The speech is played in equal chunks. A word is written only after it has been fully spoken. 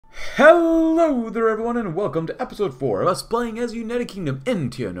Hello there everyone and welcome to episode 4 of us playing as United Kingdom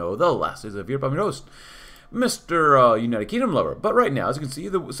in TNO, the last days of Europe. I'm your host, Mr. United Kingdom Lover. But right now, as you can see,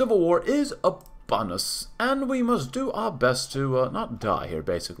 the Civil War is upon us, and we must do our best to not die here,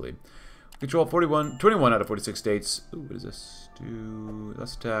 basically. Control 21 out of 46 states. Ooh, what is this? Do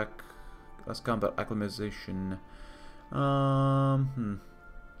less attack, less combat acclimatization. I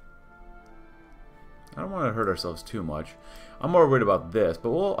don't want to hurt ourselves too much. I'm more worried about this,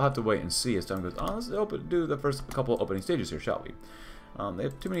 but we'll have to wait and see as time goes on. Let's do the first couple of opening stages here, shall we? They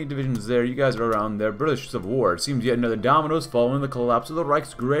have too many divisions there. You guys are around there. British Civil War. It seems yet another domino is following the collapse of the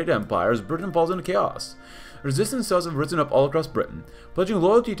Reich's great empire as Britain falls into chaos. Resistance cells have risen up all across Britain, pledging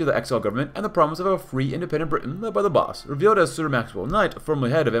loyalty to the exile government and the promise of a free, independent Britain led by the boss, revealed as Sir Maxwell Knight,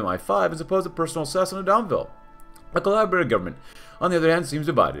 formerly head of MI5 and supposed personal assassin of Domville. A collaborative government, on the other hand, seems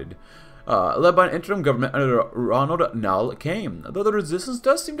divided. Led by an interim government under Ronald Nall came. Though the resistance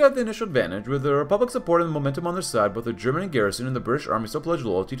does seem to have the initial advantage, with the Republic support and the momentum on their side, both the German garrison and the British army still pledge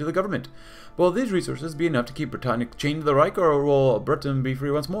loyalty to the government. Will these resources be enough to keep Britannia chained to the Reich, or will Britain be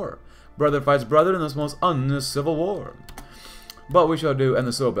free once more? Brother fights brother in this most honest civil war. But we shall do, and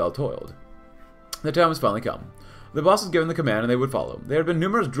the slow bell toiled. The time has finally come. The boss was given the command, and they would follow. There had been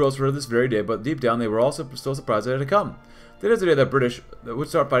numerous drills for this very day, but deep down they were all still surprised that it had come. Today is the day that British would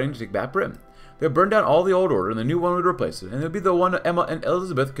start fighting to take back Britain. They would burn down all the old order, and the new one would replace it, and it would be the one Emma and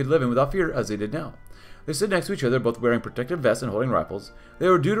Elizabeth could live in without fear, as they did now. They stood next to each other, both wearing protective vests and holding rifles. They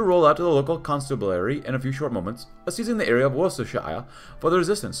were due to roll out to the local constabulary in a few short moments, seizing the area of Worcestershire for the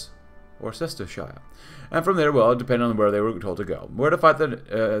resistance, or Worcestershire, and from there, well, depending on where they were told to go, where to fight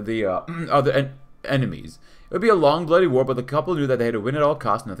the other enemies. It would be a long, bloody war, but the couple knew that they had to win at all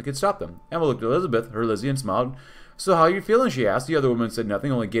costs. Nothing could stop them. Emma looked at Elizabeth, her Lizzie, and smiled. "So how are you feeling?" she asked. The other woman said nothing,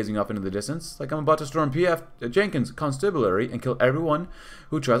 only gazing off into the distance. "Like I'm about to storm P.F. Jenkins' constabulary and kill everyone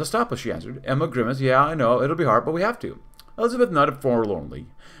who tries to stop us," she answered. Emma grimaced. "Yeah, I know. It'll be hard, but we have to." Elizabeth nodded forlornly.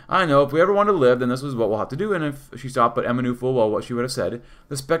 "I know. If we ever want to live, then this is what we'll have to do." And if she stopped, but Emma knew full well what she would have said.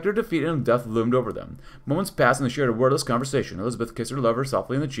 The specter of defeat and death loomed over them. Moments passed, and they shared a wordless conversation. Elizabeth kissed her lover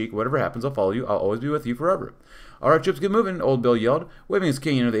softly in the cheek. "Whatever happens, I'll follow you. I'll always be with you forever." "All right, ships, get moving," Old Bill yelled, waving his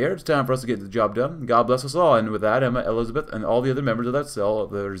cane into the air. "It's time for us to get the job done. God bless us all." And with that, Emma, Elizabeth, and all the other members of that cell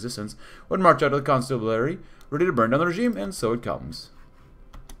of the resistance would march out of the constabulary, ready to burn down the regime, and so it comes.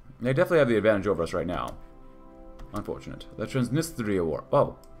 They definitely have the advantage over us right now. Unfortunate. The Transnistria War.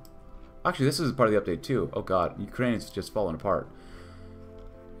 Oh. Actually, this is part of the update, too. Oh, God. Ukraine is just falling apart.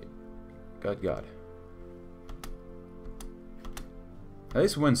 God. At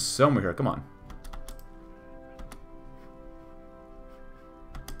least win somewhere here. Come on.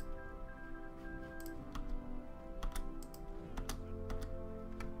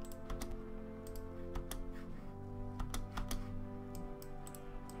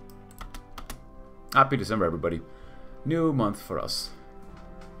 Happy December, everybody. New month for us.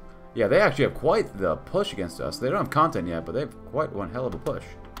 Yeah, they actually have quite the push against us. They don't have content yet, but they have quite one hell of a push.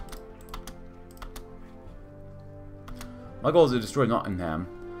 My goal is to destroy Nottingham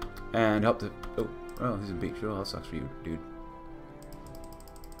and help to... Oh, he's in beach. Oh, that sucks for you, dude.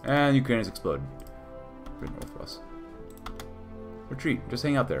 And Ukraine has exploded. Good north for us. Retreat. Just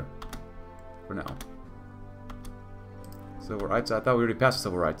hang out there. For now. Civil rights? I thought we already passed the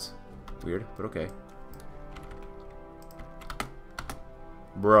civil rights. Weird, but okay.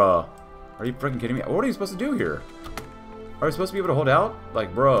 Bruh. Are you freaking kidding me? What are you supposed to do here? Are we supposed to be able to hold out?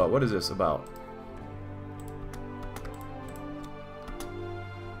 Like, bruh, what is this about?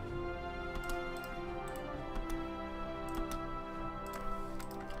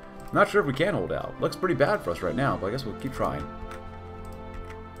 I'm not sure if we can hold out. Looks pretty bad for us right now, but I guess we'll keep trying.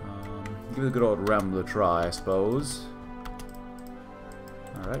 Give it a good old Rab Butler try, I suppose.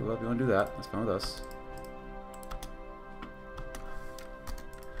 Alright, well, if you want to do that, that's fine with us.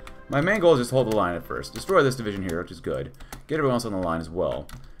 My main goal is just hold the line at first. Destroy this division here, which is good. Get everyone else on the line as well.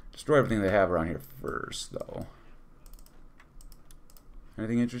 Destroy everything they have around here first, though.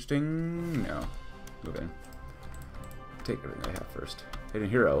 Anything interesting? No. Move in. Take everything they have first. Hidden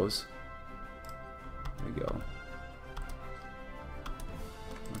heroes. There we go.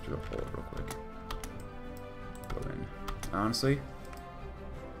 Why don't you go forward real quick? Go in. Honestly,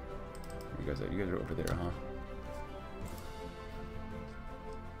 you guys are over there, huh?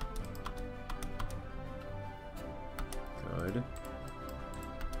 Good.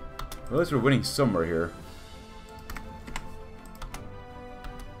 Well, at least we're winning somewhere here.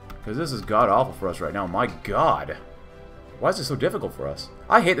 Because this is god-awful for us right now. My god. Why is this so difficult for us?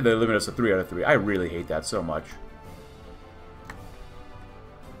 I hate that they limit us to 3 out of 3. I really hate that so much.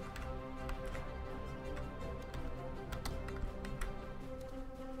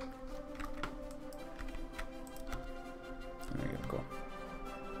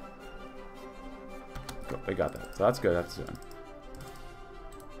 I got that. So that's good. That's done.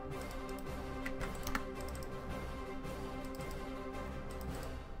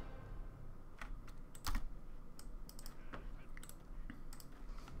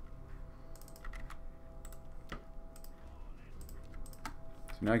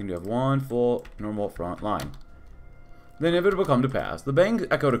 Now you can have one full, normal front line. The inevitable come to pass. The bang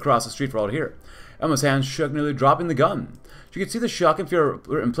echoed across the street for all to hear. Emma's hands shook, nearly dropping the gun. She could see the shock and fear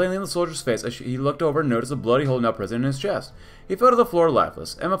written plainly in the soldier's face as he looked over and noticed a bloody hole now present in his chest. He fell to the floor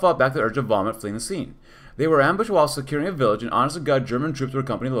lifeless. Emma fought back the urge of vomit, fleeing the scene. They were ambushed while securing a village, and honest to God, German troops were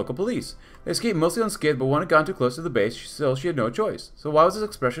accompanying the local police. They escaped mostly unscathed, but when it got too close to the base, she had no choice. So why was this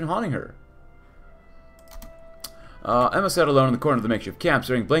expression haunting her? Emma sat alone in the corner of the makeshift camp,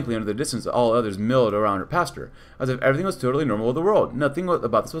 staring blankly into the distance as all others milled around her past her, as if everything was totally normal with the world. Nothing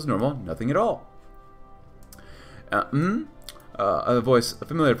about this was normal, nothing at all. A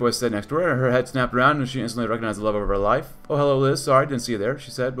familiar voice said next to her. Her head snapped around, and she instantly recognized the love of her life. "Oh, hello, Liz. Sorry, didn't see you there," she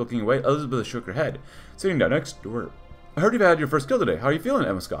said, looking away. Elizabeth shook her head, sitting down next to her. "I heard you've had your first kill today. How are you feeling?"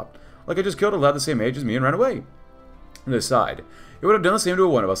 Emma scoffed. "Like I just killed a lad the same age as me and ran away." Liz sighed. "It would have done the same to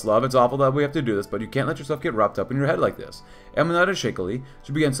one of us, love. It's awful that we have to do this, but you can't let yourself get wrapped up in your head like this." Emma nodded shakily.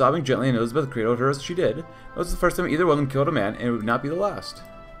 She began sobbing gently, and Elizabeth cradled her as she did. It was the first time either one of them killed a man, and it would not be the last.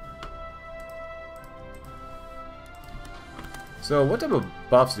 So, what type of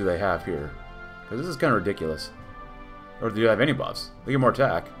buffs do they have here? Because this is kind of ridiculous. Or do you have any buffs? They get more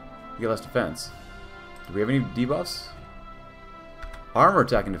attack. You get less defense. Do we have any debuffs? Armor,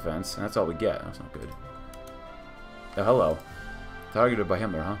 attack, and defense. And that's all we get. That's not good. Oh, hello. Targeted by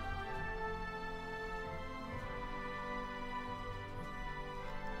Himmler, huh?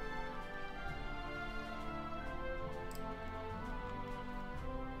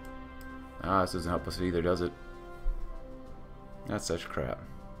 Ah, this doesn't help us either, does it? That's such crap.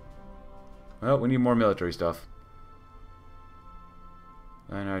 Well, we need more military stuff.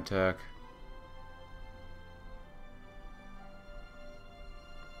 Cyanide attack.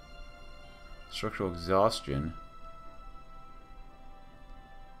 Structural exhaustion.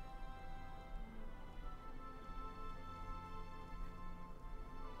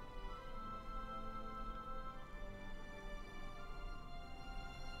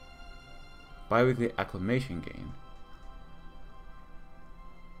 Biweekly acclimation gain.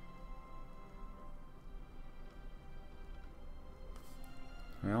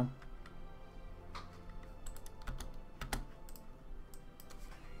 Well,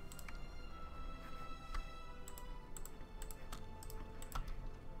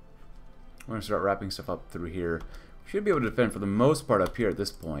 we're gonna start wrapping stuff up through here. We should be able to defend for the most part up here at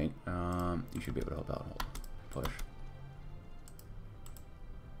this point. You should be able to help out. Hold. Push.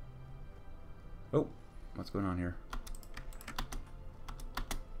 Oh, what's going on here?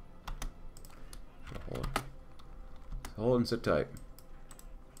 Hold. Hold and sit tight.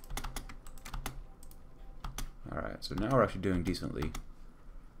 Alright, so now we're actually doing decently.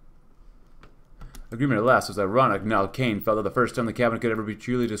 Agreement at last was ironic. Now Kane felt that the first time the cabinet could ever be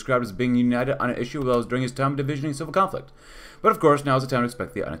truly described as being united on an issue that was during his time of division and civil conflict. But of course, now is the time to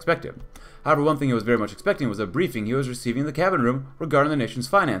expect the unexpected. However, one thing he was very much expecting was a briefing he was receiving in the cabin room regarding the nation's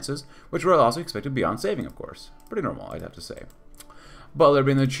finances, which were also expected beyond saving, of course. Pretty normal, I'd have to say. Butler,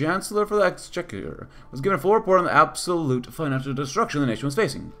 being the Chancellor for the Exchequer, was given a full report on the absolute financial destruction the nation was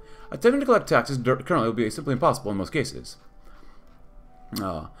facing. Attempting to collect taxes currently will be simply impossible in most cases.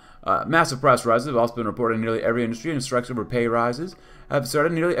 Massive price rises have also been reported in nearly every industry, and strikes over pay rises have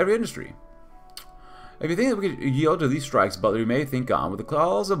started in nearly every industry. If you think that we could yield to these strikes, Butler, you may think on. With the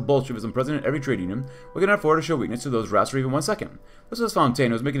claws of Bolshevism present in every trade union, we cannot afford to show weakness to those rats for even 1 second. This was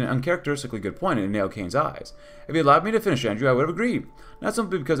Fontaine, who was making an uncharacteristically good point and it nailed Kane's eyes. If you allowed me to finish, Andrew, I would have agreed. Not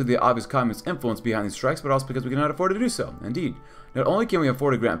simply because of the obvious communist influence behind these strikes, but also because we cannot afford to do so. Indeed, not only can we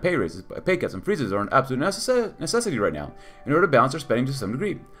afford to grant pay raises, but pay cuts and freezes are an absolute necessity right now, in order to balance our spending to some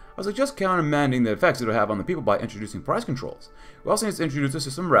degree. I was just countermanding the effects it would have on the people by introducing price controls. We also need to introduce a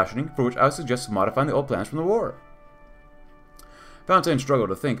system of rationing, for which I would suggest modifying the old plans from the war. Fontaine struggled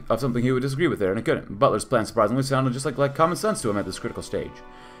to think of something he would disagree with there, and he couldn't. Butler's plan surprisingly sounded just like common sense to him at this critical stage.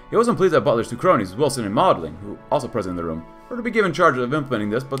 He wasn't pleased that Butler's two cronies, Wilson and Maudling, who also present in the room, were to be given charge of implementing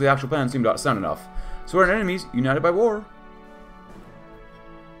this, but the actual plan seemed sound enough. So we're enemies, united by war.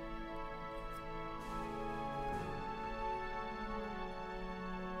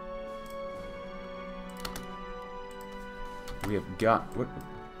 We have got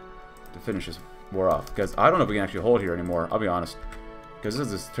to finish this war off, because I don't know if we can actually hold here anymore, I'll be honest, because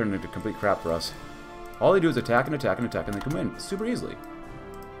this is turning into complete crap for us. All they do is attack and attack and attack, and they come in super easily.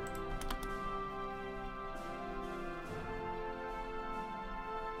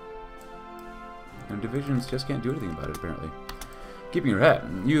 And divisions just can't do anything about it, apparently. Keeping your head.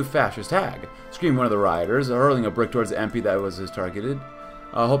 You fascist hag! Screamed one of the rioters, hurling a brick towards the MP that was targeted.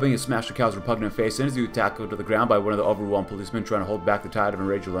 Hoping to smash the cow's repugnant face in as he was tackled to the ground by one of the overwhelmed policemen trying to hold back the tide of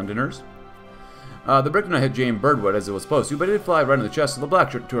enraged Londoners. The brick did not hit Jane Birdwood as it was supposed to, but it did fly right in the chest of the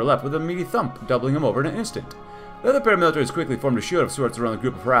black shirt to her left with a meaty thump, doubling him over in an instant. The other paramilitaries quickly formed a shield of sorts around the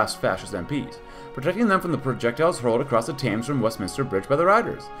group of harassed fascist MPs, protecting them from the projectiles hurled across the Thames from Westminster Bridge by the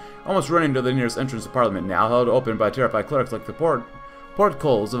rioters. Almost running to the nearest entrance to Parliament now, held open by terrified clerks like the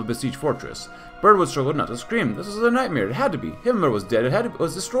portcullis of a besieged fortress. Birdwood struggled not to scream. This was a nightmare. It had to be. Himmler was dead. It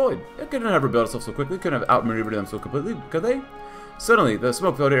was destroyed. It couldn't have rebuilt itself so quickly. Couldn't have outmaneuvered them so completely, could they? Suddenly, the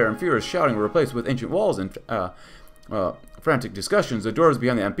smoke-filled air and furious shouting were replaced with ancient walls and frantic discussions. The doors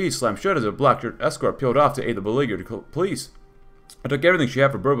behind the MP slammed shut as a black-shirt escort peeled off to aid the beleaguered police. It took everything she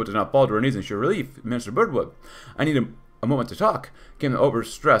had for Birdwood to not fall to her knees in sheer relief. Minister Birdwood, I need a moment to talk, came the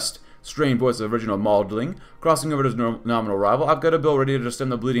overstressed, strained voice of Reginald Maudling, crossing over to his nominal rival. I've got a bill ready to stem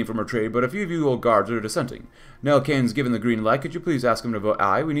the bleeding from her trade, but a few of you old guards are dissenting. Nell Kane's given the green light. Could you please ask him to vote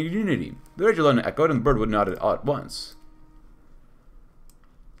aye? We need unity. The rage of London echoed, and Birdwood nodded all at once.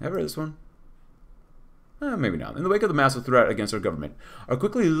 Ever heard this one? Maybe not. In the wake of the massive threat against our government, our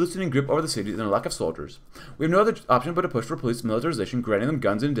quickly loosening grip over the cities and a lack of soldiers, we have no other option but to push for police militarization, granting them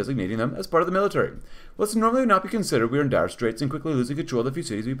guns and designating them as part of the military. What's normally not be considered, we are in dire straits and quickly losing control of the few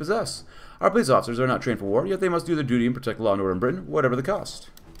cities we possess. Our police officers are not trained for war, yet they must do their duty and protect law and order in Britain, whatever the cost.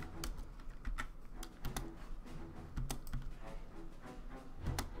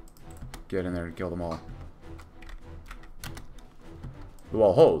 Get in there and kill them all. The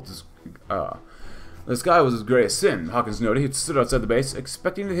wall holds. The sky was as grey as sin, Hawkins noted. He stood outside the base,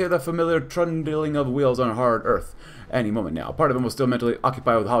 expecting to hear the familiar trundling of wheels on hard earth any moment now. Part of him was still mentally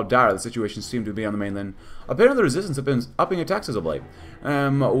occupied with how dire the situation seemed to be on the mainland. Apparently the resistance had been upping attacks as of late,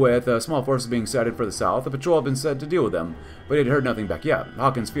 with small forces being sighted further south. The patrol had been sent to deal with them, but he had heard nothing back yet.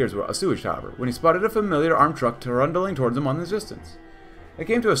 Hawkins' fears were assuaged, however, when he spotted a familiar armed truck trundling towards him on the distance. It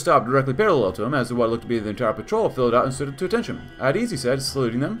came to a stop directly parallel to him, as what looked to be the entire patrol filled out and stood to attention. At ease, he said,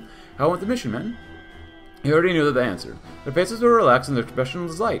 saluting them. How went the mission, men? He already knew the answer. Their faces were relaxed and their expression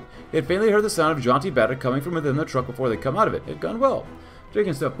was light. He had faintly heard the sound of jaunty batter coming from within the truck before they come out of it. It had gone well. Taking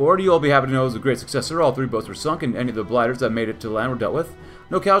a step forward, you'll be happy to know it was a great success, sir. All three boats were sunk, and any of the blighters that made it to land were dealt with.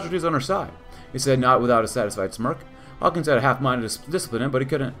 No casualties on our side, he said, not without a satisfied smirk. Hawkins had a half-mind to discipline him, but he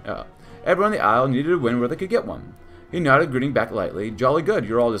couldn't. Everyone in the aisle needed a win where they could get one. He nodded, grinning back lightly. Jolly good.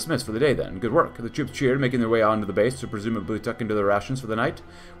 You're all dismissed for the day, then. Good work. The troops cheered, making their way onto the base to presumably tuck into their rations for the night.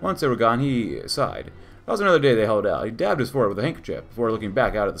 Once they were gone, he sighed. That was another day they held out. He dabbed his forehead with a handkerchief before looking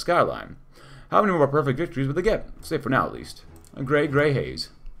back out at the skyline. How many more perfect victories would they get? Safe for now, at least. A gray haze.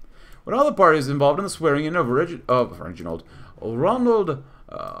 When all the parties involved in the swearing-in of Reginald Ronald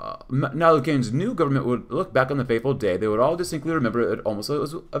Nalkane's new government would look back on the fateful day, they would all distinctly remember it almost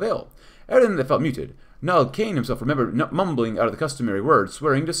as avail. Everything that felt muted. Nalkane himself remembered mumbling out of the customary words,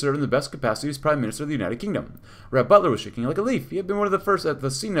 swearing to serve in the best capacity as Prime Minister of the United Kingdom. Rab Butler was shaking like a leaf. He had been one of the first at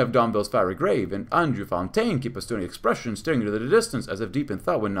the scene of Domville's fiery grave, and Andrew Fontaine kept a stony expression, staring into the distance as if deep in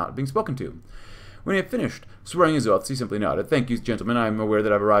thought when not being spoken to. When he had finished swearing his oaths, he simply nodded. Thank you, gentlemen. I am aware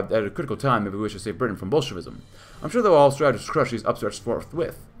that I have arrived at a critical time if we wish to save Britain from Bolshevism. I'm sure they will all strive to crush these upstarts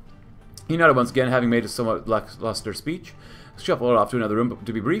forthwith. He nodded once again, having made a somewhat lackluster speech, shuffled off to another room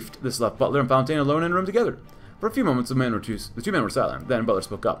to be briefed. This left Butler and Fontaine alone in a room together. For a few moments, the two men were silent. Then Butler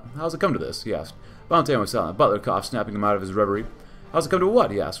spoke up. How's it come to this? He asked. Fontaine was silent. Butler coughed, snapping him out of his reverie. How's it come to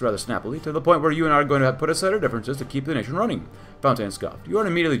what? He asked, rather snappily. To the point where you and I are going to put aside our differences to keep the nation running. Fontaine scoffed. You aren't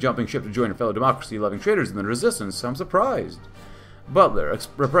immediately jumping ship to join your fellow democracy-loving traitors in the resistance. I'm surprised. Butler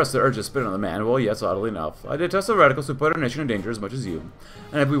repressed the urge to spit on the man. Well, yes, oddly enough. I detest the radicals who put our nation in danger as much as you.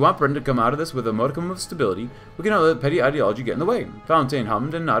 And if we want Britain to come out of this with a modicum of stability, we cannot let petty ideology get in the way. Fontaine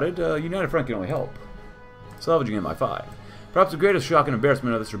hummed and nodded. United Front can only help. Salvaging MI5. Perhaps the greatest shock and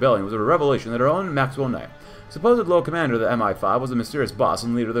embarrassment of this rebellion was a revelation that our own Maxwell Knight, supposed low commander of the MI5, was the mysterious boss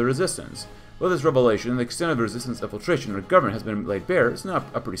and leader of the resistance. With this revelation, the extent of the resistance infiltration in our government has been laid bare. It's not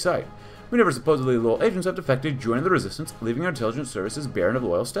a pretty sight. We never supposedly loyal agents have defected, joining the resistance, leaving our intelligence services barren of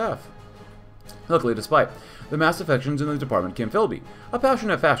loyal staff. Luckily, despite the mass defections in the department, Kim Philby, a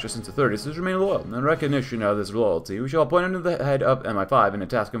passionate fascist since the 30s, has remained loyal. In recognition of this loyalty, we shall appoint him to the head of MI5 and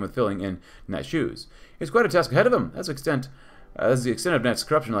task him with filling in Knight's shoes. It's quite a task ahead of him, as the extent of Knight's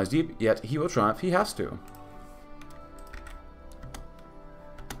corruption lies deep, yet he will triumph. He has to.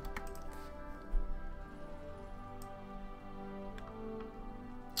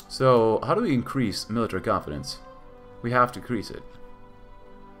 So, how do we increase military confidence? We have to increase it.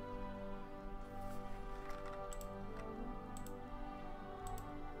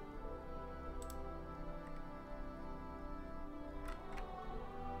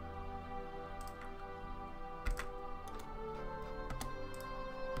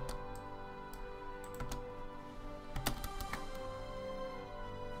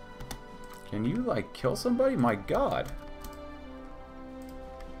 Can you, like, kill somebody? My god.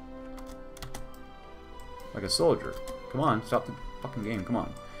 Like a soldier. Come on, stop the fucking game, come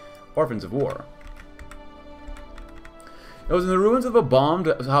on. Orphans of War. It was in the ruins of a bombed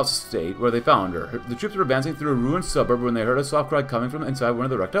house state where they found her. The troops were advancing through a ruined suburb when they heard a soft cry coming from inside one of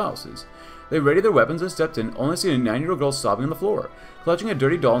the wrecked houses. They readied their weapons and stepped in, only seeing a 9-year-old girl sobbing on the floor, clutching a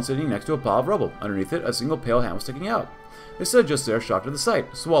dirty doll and sitting next to a pile of rubble. Underneath it, a single pale hand was sticking out. They stood just there, shocked at the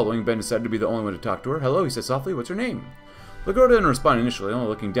sight. Swallowing, Ben decided to be the only one to talk to her. "Hello," he said softly. "What's your name?" The girl didn't respond initially, only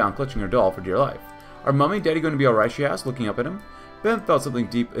looking down, clutching her doll for dear life. "Are Mummy and Daddy going to be alright?" she asked, looking up at him. Ben felt something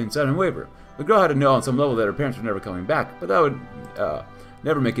deep inside him waver. The girl had to know on some level that her parents were never coming back, but that would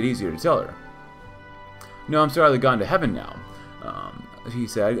never make it easier to tell her. "No, I'm sorry they've gone to heaven now," he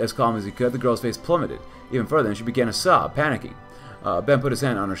said, as calm as he could. The girl's face plummeted even further, and she began to sob, panicking. Ben put his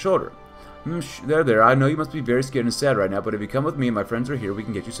hand on her shoulder. There, I know you must be very scared and sad right now, but if you come with me and my friends are here, we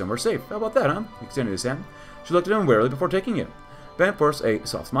can get you somewhere safe. How about that, huh?" He extended his hand. She looked at him warily before taking it. Ben forced a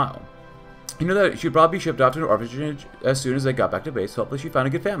soft smile. He knew that she'd probably be shipped off to an orphanage as soon as they got back to base. Hopefully she found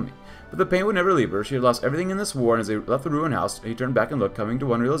a good family. But the pain would never leave her. She had lost everything in this war, and as they left the ruined house, he turned back and looked, coming to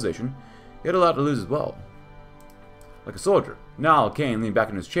one realization. He had a lot to lose as well. Like a soldier, Niall Kane leaned back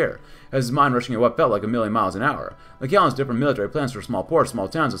in his chair, his mind rushing at what felt like a million miles an hour. The countless different military plans for small ports, small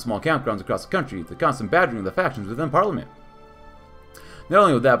towns, and small campgrounds across the country, the constant badgering of the factions within Parliament. Not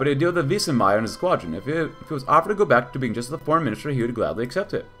only with that, but he had to deal with the Wiesenmeyer and his squadron. If it was offered to go back to being just the foreign minister, he would gladly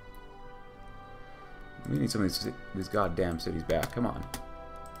accept it. We need some of these goddamn cities back. Come on.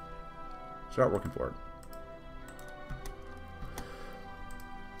 Start working for it.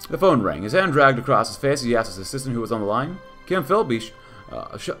 The phone rang. His hand dragged across his face as he asked his assistant who was on the line. Kim Philby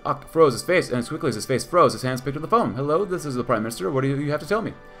froze his face, and as quickly as his face froze, his hands picked up the phone. "Hello, this is the Prime Minister. What do you have to tell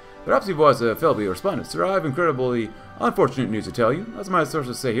me?" The raspy voice of Philby responded. "Sir, I have incredibly unfortunate news to tell you. As my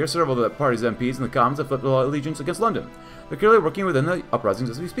sources say here, several of the party's MPs and the Commons have flipped allegiance against London. They're clearly working within the uprisings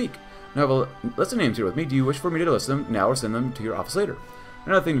as we speak. Now I have a list of names here with me. Do you wish for me to list them now or send them to your office later?"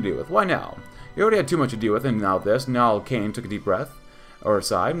 "Another thing to deal with. Why now?" "You already had too much to deal with, and now this." Niall Kane took a deep breath. Or a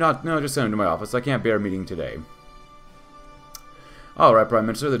sigh. "No, just send them to my office. I can't bear a meeting today." "Alright, Prime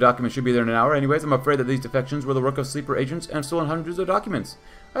Minister. The document should be there in an hour. Anyways, I'm afraid that these defections were the work of sleeper agents and stolen hundreds of documents.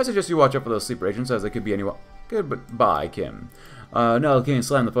 I suggest you watch out for those sleeper agents, as they could be anyone. Goodbye, Kim." Niall Kane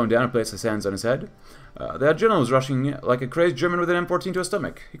slammed the phone down and placed his hands on his head. That gentleman was rushing like a crazed German with an M14 to his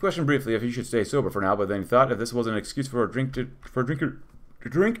stomach. He questioned briefly if he should stay sober for now, but then he thought if this wasn't an excuse for a drinker to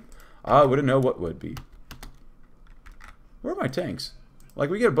drink, I wouldn't know what would be. Where are my tanks? Like,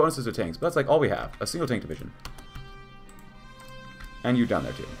 we get bonuses to tanks, but that's like all we have. A single tank division. And you down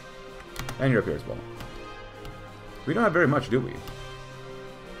there too. And you're up here as well. We don't have very much, do we?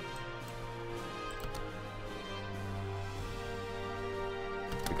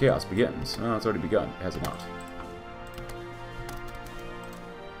 The chaos begins. Oh, it's already begun, has it not?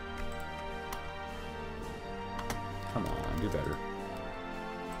 Come on, do better.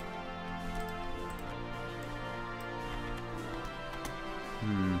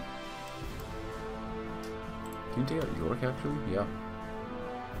 Can you take out York, actually? Yeah.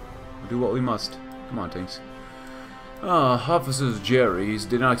 We'll do what we must. Come on, tanks. Officers Jerry's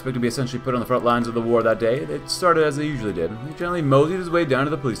did not expect to be essentially put on the front lines of the war that day. It started as they usually did. He gently moseyed his way down to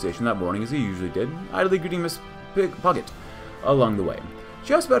the police station that morning as he usually did, idly greeting Miss Puckett along the way.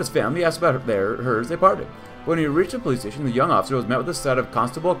 She asked about his family, asked about hers, they parted. When he reached the police station, the young officer was met with the sight of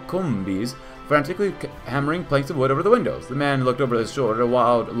Constable Combes frantically hammering planks of wood over the windows. The man looked over his shoulder, a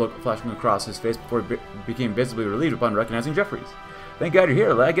wild look flashing across his face before he became visibly relieved upon recognizing Jeffries. "Thank God you're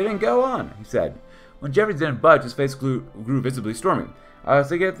here, lad. Get in, go on," he said. When Jeffries didn't budge, his face grew visibly stormy. "I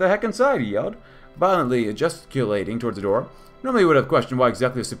say get the heck inside," he yelled, violently gesticulating towards the door. Normally he would have questioned why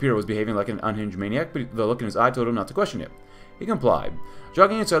exactly his superior was behaving like an unhinged maniac, but the look in his eye told him not to question it. He complied.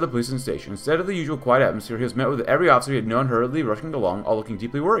 Jogging inside the police station, instead of the usual quiet atmosphere, he was met with every officer he had known hurriedly rushing along, all looking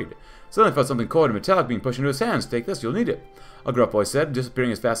deeply worried. Suddenly felt something cold and metallic being pushed into his hands. "Take this, you'll need it," a gruff voice said,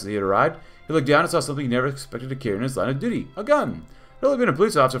 disappearing as fast as he had arrived. He looked down and saw something he never expected to carry in his line of duty. A gun! He'd only been a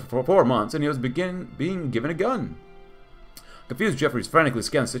police officer for 4 months, and he was being given a gun. Confused, Jeffries frantically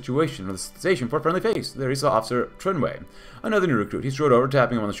scanned the situation of the station for a friendly face. There he saw Officer Trinway, another new recruit. He strode over,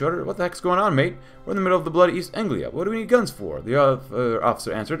 tapping him on the shoulder. "What the heck's going on, mate? We're in the middle of the bloody East Anglia. What do we need guns for?" The other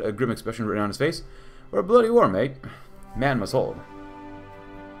officer answered, a grim expression written on his face. "We're a bloody war, mate. Man must hold."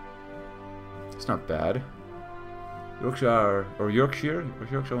 It's not bad. Yorkshire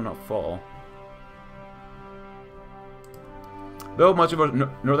will not fall. Though much of our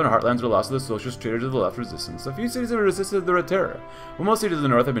northern heartlands were lost to the socialist traitors of the left resistance, a few cities have resisted the terror. But most cities of the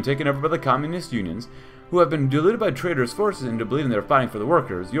north have been taken over by the communist unions, who have been deluded by traitorous forces into believing they are fighting for the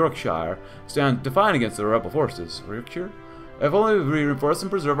workers. Yorkshire stands defiant against the rebel forces. Yorkshire? If only we reinforce and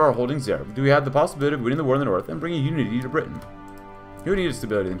preserve our holdings there, do we have the possibility of winning the war in the north and bringing unity to Britain? Who needs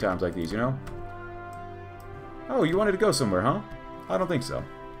stability in times like these, you know? Oh, you wanted to go somewhere, huh? I don't think so.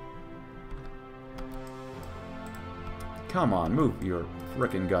 Come on, move your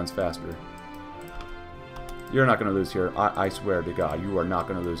frickin' guns faster. You're not going to lose here. I swear to God, you are not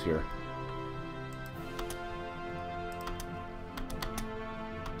going to lose here.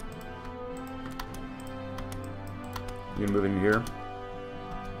 You can move in here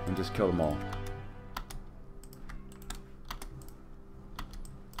and just kill them all.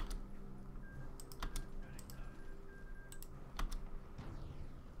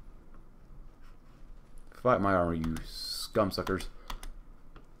 Fight my armor, you scumsuckers.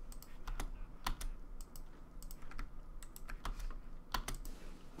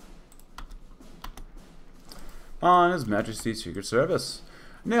 On His Majesty's Secret Service.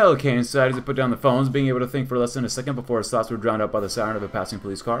 Nell Kane decided to put down the phones, being able to think for less than a second before his thoughts were drowned out by the siren of a passing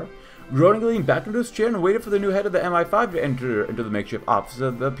police car. Groaning, leaned back into his chair and waited for the new head of the MI5 to enter into the makeshift office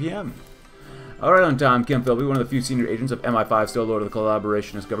of the PM. Alright on time, Kim Philby, one of the few senior agents of MI5 still loyal to the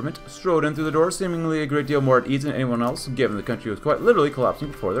collaborationist government, strode in through the door, seemingly a great deal more at ease than anyone else, given the country was quite literally collapsing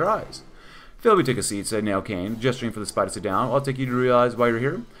before their eyes. Philby, take a seat, said Nell Kane, gesturing for the spy to sit down. I'll take you to realize why you're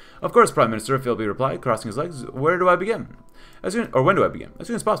here. Of course, Prime Minister, Philby replied, crossing his legs. Where do I begin? When do I begin? As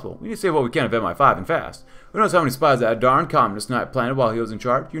soon as possible. We need to save what we can of MI5 and fast. Who knows how many spies that darn communist night planted while he was in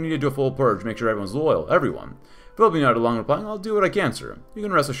charge? You need to do a full purge, make sure everyone's loyal. Everyone. Philby nodded along, replying, I'll do what I can, sir. You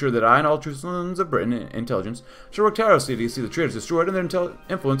can rest assured that I and all true citizens of Britain intelligence shall work tirelessly to see the traitors destroyed and their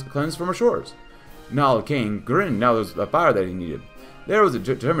influence cleansed from our shores. Nell Kane grinned. Now there was the fire that he needed. There was a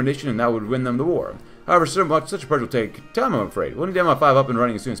determination, and that would win them the war. However, such a purge will take time, I'm afraid. We'll need MI5 up and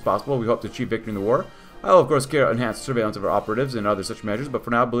running as soon as possible. We hope to achieve victory in the war. I will, of course, care to enhance surveillance of our operatives and other such measures, but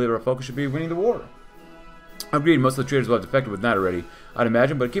for now, I believe our focus should be winning the war. Agreed, most of the traitors will have defected with that already, I'd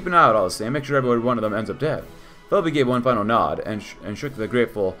imagine, but keep an eye out all the same. Make sure every one of them ends up dead. Philby gave one final nod and shook the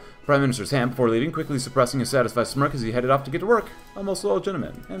grateful Prime Minister's hand before leaving, quickly suppressing a satisfied smirk as he headed off to get to work. A most loyal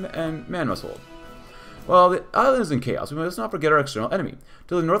gentleman, and man must hold. Well, the island is in chaos. We must not forget our external enemy.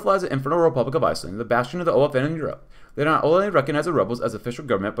 To the north lies the Infernal Republic of Iceland, the bastion of the OFN in Europe. They not only recognize the rebels as official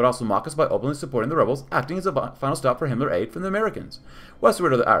government, but also mock us by openly supporting the rebels, acting as a final stop for Himmler aid from the Americans.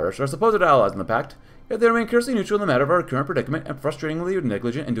 Westward are the Irish, our supposed allies in the pact, yet they remain curiously neutral in the matter of our current predicament and frustratingly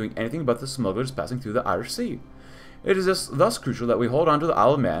negligent in doing anything but the smugglers passing through the Irish Sea. It is thus crucial that we hold on to the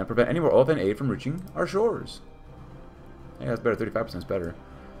Isle of Man and prevent any more OFN aid from reaching our shores. Yeah, that's better. 35% is better.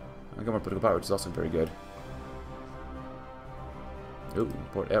 I got more political power, which is also very good. Ooh,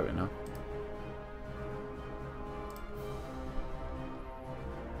 Port Erin, huh?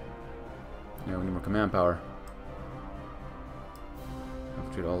 Yeah, we need more command power.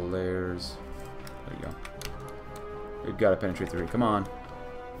 Infiltrate all the layers. There you go. We've got to penetrate through. Come on.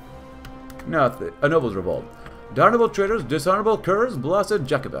 No, a noble's revolt. Dishonorable traitors, dishonorable curs, blasted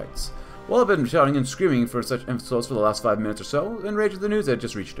Jacobites. While I've been shouting and screaming for such insults for the last 5 minutes or so, enraged at the news had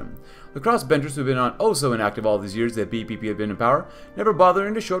just reached him. The crossbenchers who've been on oh so inactive all these years that BPP had been in power, never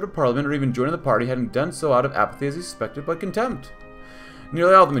bothering to show up to Parliament or even joining the party, hadn't done so out of apathy as he suspected, but contempt.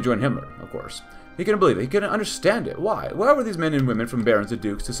 Nearly all of them had joined Himmler, of course. He couldn't believe it. He couldn't understand it. Why? Why were these men and women, from barons to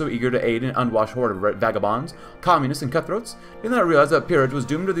dukes, so eager to aid an unwashed horde of vagabonds, communists, and cutthroats? Did they not realize that peerage was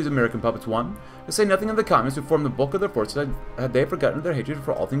doomed to these American puppets won? To say nothing of the communists who formed the bulk of their forces, had they forgotten their hatred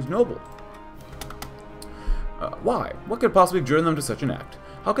for all things noble? Why? What could possibly drive them to such an act?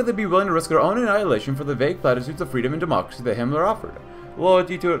 How could they be willing to risk their own annihilation for the vague platitudes of freedom and democracy that Himmler offered?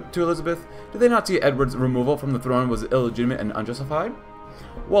 Loyalty to Elizabeth? Did they not see Edward's removal from the throne was illegitimate and unjustified?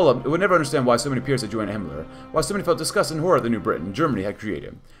 Wallop would never understand why so many peers had joined Himmler, why so many felt disgust and horror at the new Britain Germany had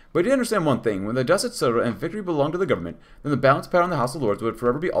created. But he did understand one thing: when the dust had settled and victory belonged to the government, then the balance power in the House of Lords would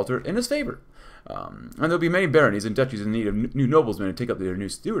forever be altered in his favor. And there would be many baronies and duchies in need of new noblemen to take up their new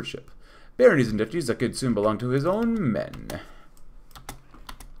stewardship. Baronies and duchies that could soon belong to his own men.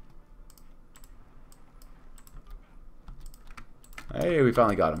 Hey, we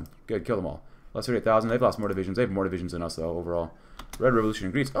finally got him. Good, kill them all. Lost 38,000. They've lost more divisions. They have more divisions than us, though, overall. Red Revolution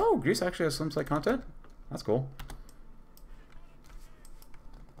in Greece. Oh, Greece actually has some site content? That's cool.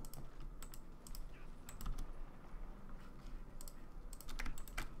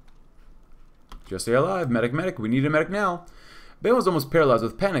 Just stay alive. Medic, medic. We need a medic now. Ben was almost paralyzed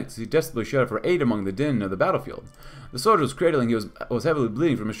with panic as he desperately shouted for aid among the din of the battlefield. The soldier was cradling. He was heavily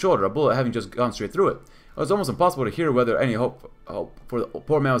bleeding from his shoulder, a bullet having just gone straight through it. It was almost impossible to hear whether any hope for the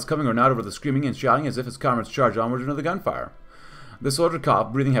poor man was coming or not over the screaming and shouting as if his comrades charged onwards into the gunfire. The soldier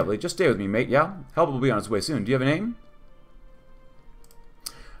coughed, breathing heavily. "Just stay with me, mate, yeah? Help will be on its way soon. Do you have a name?"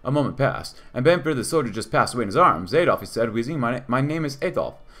 A moment passed, and Ben feared the soldier just passed away in his arms. "Adolf," he said, wheezing. My name is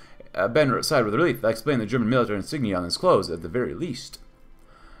Adolf." Ben sighed with relief. That explained the German military insignia on his clothes, at the very least.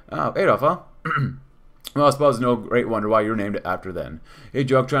 "Oh, Adolf, huh?" "Well, I suppose no great wonder why you were named after then." He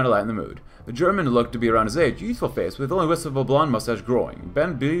joked, trying to lighten the mood. The German looked to be around his age, youthful face, with only wisps of a blonde mustache growing.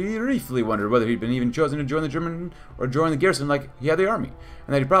 Ben briefly wondered whether he'd been even chosen to join the German or join the garrison like he had the army,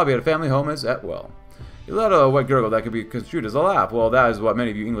 and that he probably had a family home as at well. He let a white gurgle that could be construed as a laugh. "Well, that is what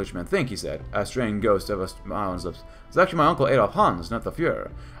many of you Englishmen think," he said, a strange ghost of a smile on his lips. "It's actually my uncle Adolf Hans, not the Fuhrer."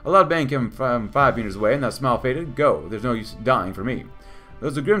 A loud bang came from 5 meters away, and that smile faded. "Go. There's no use dying for me." There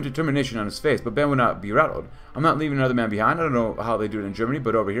was a grim determination on his face, but Ben would not be rattled. "I'm not leaving another man behind. I don't know how they do it in Germany,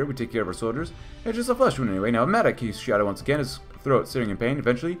 but over here we take care of our soldiers. It's just a flesh wound anyway. Now, medic," he shouted once again, his throat searing in pain.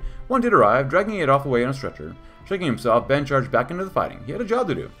 Eventually, one did arrive, dragging Adolf away on a stretcher. Shaking himself, Ben charged back into the fighting. He had a job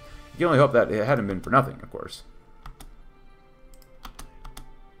to do. He could only hope that it hadn't been for nothing, of course.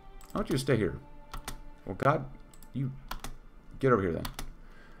 "I want you to stay here." "Well, God, you get over here then."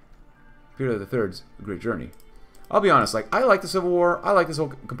 Peter III's great journey. I'll be honest, like, I like the Civil War, I like this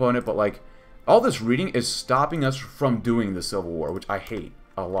whole component, but, like, all this reading is stopping us from doing the Civil War, which I hate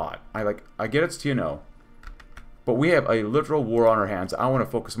a lot. I get it's TNO, but we have a literal war on our hands I want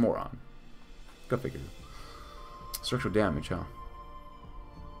to focus more on. Go figure. Structural damage, huh?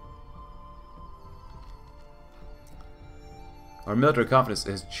 Our military confidence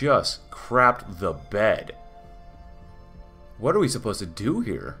has just crapped the bed. What are we supposed to do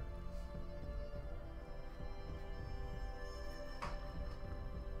here?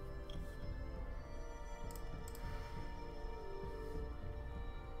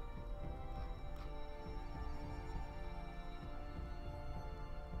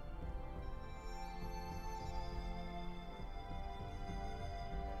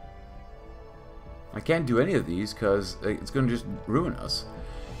 I can't do any of these because it's going to just ruin us.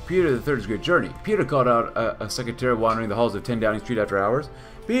 Peter III's great journey. Peter called out a secretary wandering the halls of 10 Downing Street after hours.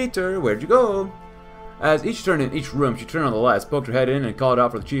 "Peter, where'd you go?" As each turned in each room, she turned on the lights, poked her head in, and called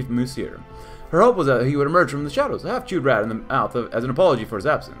out for the chief monsieur. Her hope was that he would emerge from the shadows, a half-chewed rat in the mouth as an apology for his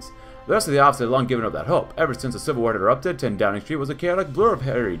absence. The rest of the office had long given up that hope. Ever since the Civil War had erupted, 10 Downing Street was a chaotic blur of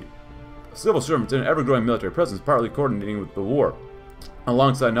harried civil servants and an ever-growing military presence, partly coordinating with the war,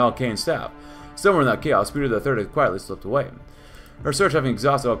 alongside an all-cane staff. Somewhere in that chaos, Peter III had quietly slipped away. Her search having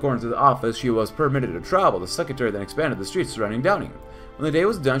exhausted all corners of the office, she was permitted to travel. The secretary then expanded the streets surrounding Downing. When the day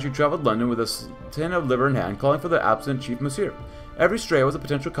was done, she traveled London with a tin of liver in hand, calling for the absent chief monsieur. Every stray was a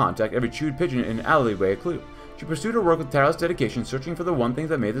potential contact, every chewed pigeon in an alleyway a clue. She pursued her work with tireless dedication, searching for the one thing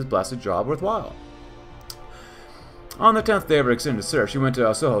that made this blasted job worthwhile. On the 10th day of her extended search, she went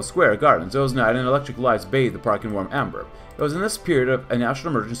to Soho Square Gardens. It was night, and electric lights bathed the park in warm amber. It was in this period of a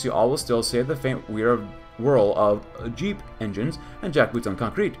national emergency all was still save the faint whirl of Jeep engines and jackboots on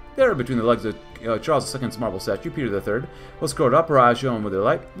concrete. There, between the legs of Charles II's marble statue, Peter III was curled up, her eyes shone with their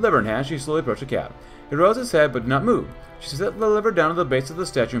light. Liver in hand, she slowly approached the cab. He rose his head but did not move. She set the liver down to the base of the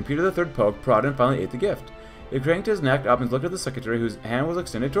statue, and Peter III poked, prodded, and finally ate the gift. He cranked his neck up and looked at the secretary, whose hand was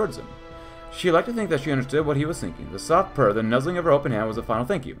extended towards him. She liked to think that she understood what he was thinking. The soft purr, the nuzzling of her open hand was a final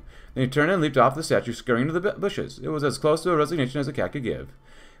thank you. Then he turned and leaped off the statue, scurrying into the bushes. It was as close to a resignation as a cat could give.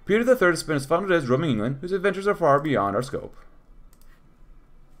 Peter III spent his final days roaming England, whose adventures are far beyond our scope.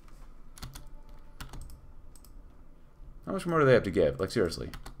 How much more do they have to give? Like, seriously.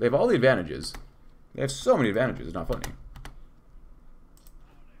 They have all the advantages. They have so many advantages, it's not funny.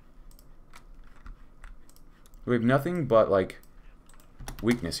 We have nothing but, like,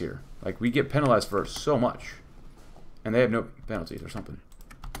 weakness here. Like, we get penalized for so much. And they have no penalties or something.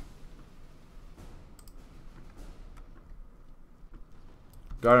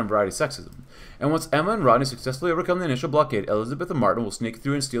 Garden variety sexism. And once Emma and Rodney successfully overcome the initial blockade, Elizabeth and Martin will sneak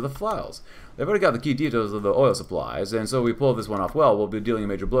through and steal the files. They've already got the key details of the oil supplies, and so we pull this one off well, we'll be dealing a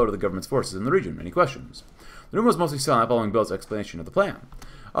major blow to the government's forces in the region. Any questions? The room was mostly silent following Bill's explanation of the plan.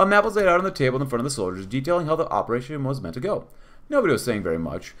 A map was laid out on the table in front of the soldiers, detailing how the operation was meant to go. Nobody was saying very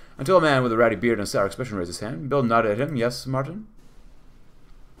much, until a man with a ratty beard and a sour expression raised his hand. Bill nodded at him. "Yes, Martin?"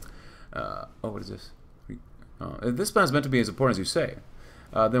 What is this? This plan is meant to be as important as you say.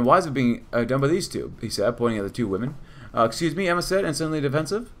 Then why is it being done by these two? He said, pointing at the two women. Excuse me, Emma said, instantly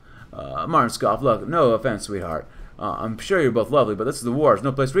defensive. Martin scoffed. "Look, no offense, sweetheart. I'm sure you're both lovely, but this is the war. It's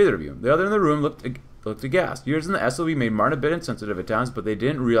no place for either of you." The other in the room looked aghast. Years in the SOB made Martin a bit insensitive at times, but they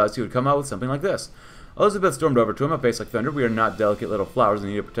didn't realize he would come out with something like this. Elizabeth stormed over to him, a face like thunder. "We are not delicate little flowers in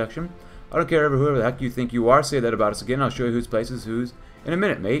need of protection." I don't care whoever the heck you think you are. Say that about us again. I'll show you whose place is whose in a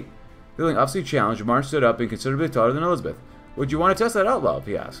minute, mate. Feeling obviously challenged, Martin stood up and considerably taller than Elizabeth. Would you want to test that out, love?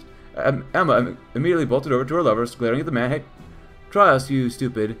 He asked. Emma immediately bolted over to her lovers, glaring at the man. Hey, try us, you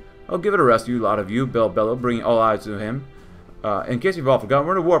stupid. I'll give it a rest, you lot of you, Bill bellowed, bringing all eyes to him. In case you've all forgotten,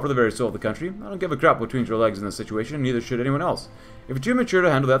 we're in a war for the very soul of the country. I don't give a crap between your legs in this situation, neither should anyone else. If you're too mature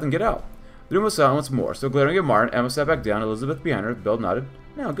to handle that, then get out. The room was silent once more. Still glaring at Martin, Emma sat back down, Elizabeth behind her. Bill nodded.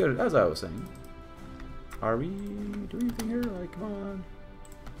 No, good, as I was saying. Are we doing anything here? Like, come on.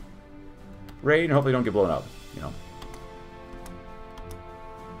 Raid, and hopefully don't get blown up, you know.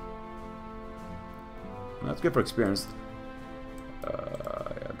 That's good for experience. Yeah,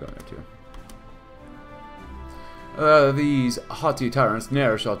 go in there too. These haughty tyrants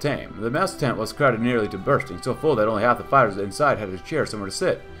ne'er shall tame. The mess tent was crowded nearly to bursting, so full that only half the fighters inside had a chair somewhere to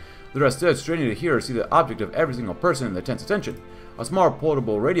sit. The rest stood, straining to hear or see the object of every single person in the tent's attention. A small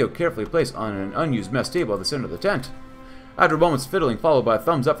portable radio carefully placed on an unused mess table at the center of the tent. After a moment's fiddling, followed by a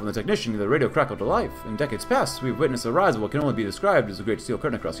thumbs up from the technician, the radio crackled to life. In decades past, we've witnessed the rise of what can only be described as the Great Steel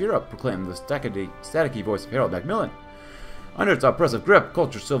Curtain across Europe, proclaimed the staticky voice of Harold Macmillan. Under its oppressive grip,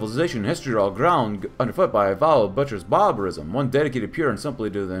 culture, civilization, and history are all ground underfoot by a vile butcher's barbarism, one dedicated pure and simply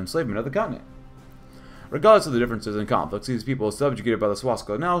to the enslavement of the continent. Regardless of the differences and conflicts, these people, subjugated by the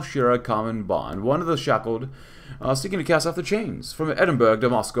swastika, now share a common bond, one of the shackled, seeking to cast off the chains. From Edinburgh to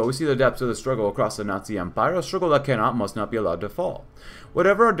Moscow, we see the depths of the struggle across the Nazi Empire, a struggle that must not be allowed to fall.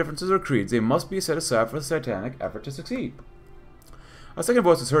 Whatever our differences or creeds, they must be set aside for the satanic effort to succeed. A second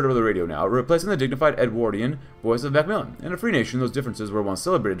voice is heard over the radio now, replacing the dignified Edwardian voice of Macmillan. In a free nation, those differences were once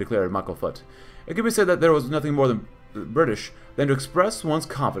celebrated, declared Michael Foote. It can be said that there was nothing more than British than to express one's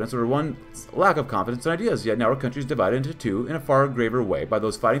confidence or one's lack of confidence in ideas, yet now our country is divided into two in a far graver way by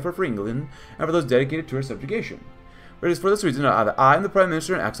those fighting for free England and for those dedicated to her subjugation. But it is for this reason that I and the Prime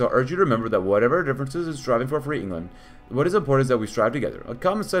Minister in exile urge you to remember that whatever differences in striving for free England, what is important is that we strive together, a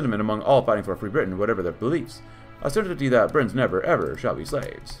common sentiment among all fighting for a free Britain, whatever their beliefs. A certainty that Britons never, ever shall be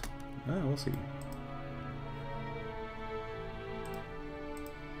slaves. We'll see.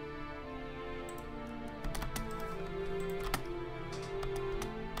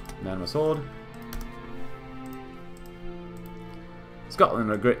 Unanimous hold.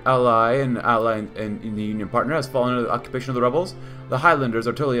 Scotland, a great ally and the Union partner, has fallen under the occupation of the rebels. The Highlanders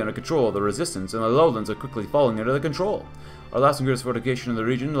are totally under control of the resistance, and the Lowlands are quickly falling under the control. Our last and greatest fortification in the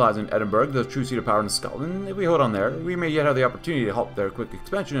region lies in Edinburgh, the true seat of power in Scotland. If we hold on there, we may yet have the opportunity to halt their quick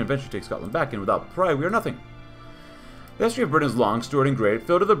expansion and eventually take Scotland back, and without pride, we are nothing. The history of Britain is long, storied, and great,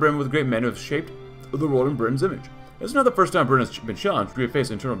 filled to the brim with great men who have shaped the world in Britain's image. It's not the first time Britain has been challenged. We have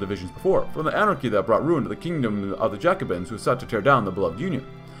faced internal divisions before, from the anarchy that brought ruin to the kingdom of the Jacobins who sought to tear down the beloved Union.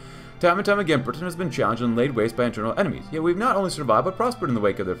 Time and time again, Britain has been challenged and laid waste by internal enemies, yet we've not only survived but prospered in the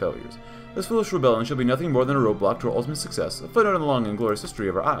wake of their failures. This foolish rebellion shall be nothing more than a roadblock to our ultimate success, a footnote in the long and glorious history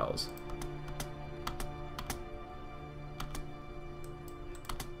of our isles.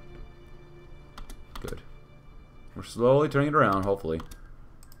 Good. We're slowly turning it around, hopefully.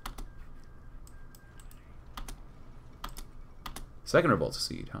 Second revolt's a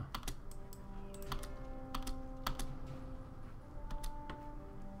seed, huh?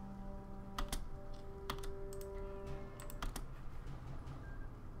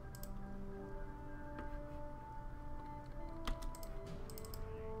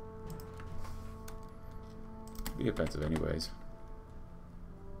 Be offensive anyways.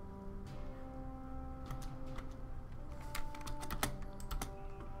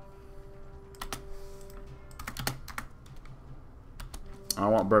 I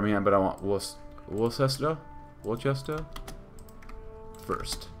want Birmingham, but I want Worcester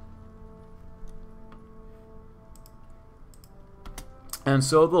first. And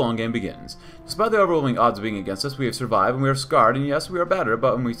so the long game begins. Despite the overwhelming odds being against us, we have survived, and we are scarred, and yes, we are battered,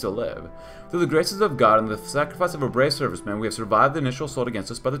 but we still live. Through the graces of God and the sacrifice of our brave servicemen, we have survived the initial assault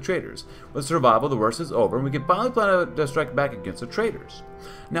against us by the traitors. With survival, the worst is over, and we can finally plan to strike back against the traitors.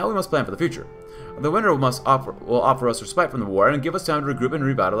 Now we must plan for the future. The winter will offer us respite from the war and give us time to regroup and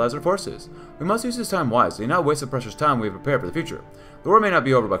revitalize our forces. We must use this time wisely, not waste the precious time we have prepared for the future. The war may not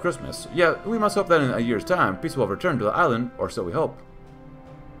be over by Christmas, yet we must hope that in a year's time, peace will return to the island, or so we hope.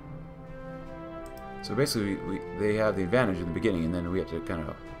 So basically, they have the advantage in the beginning, and then we have to kind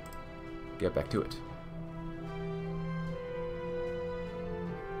of get back to it.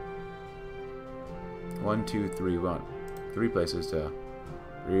 One, two, three, one. 3 places to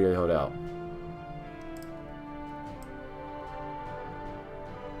really hold out.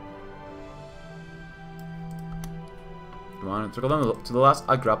 Come on, and circle them to the last.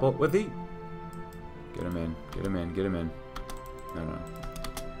 I grapple with thee. Get him in, get him in, get him in. No, no.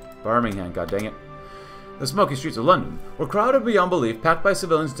 Birmingham, god dang it. The smoky streets of London were crowded beyond belief, packed by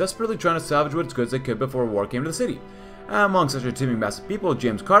civilians desperately trying to salvage what goods they could before war came to the city. Among such a teeming mass of people,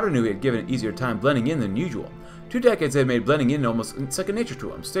 James Carter knew he had given an easier time blending in than usual. 2 decades had made blending in almost second nature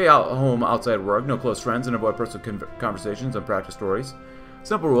to him. Stay out home outside work, no close friends, and avoid personal conversations and practice stories.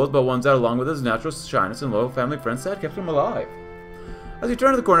 Simple rules, but ones that, along with his natural shyness and low family friends, had kept him alive. As he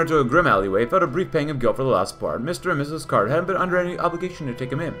turned the corner to a grim alleyway, he felt a brief pang of guilt for the last part. Mr. and Mrs. Carter hadn't been under any obligation to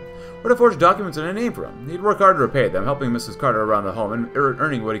take him in, or to forge documents and a name for him. He'd worked hard to repay them, helping Mrs. Carter around the home and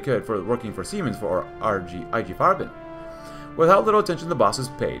earning what he could for working for Siemens for IG Farben. With how little attention the bosses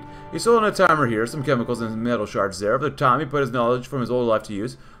paid, he sold a timer here, some chemicals and metal shards there. Over the time, he put his knowledge from his old life to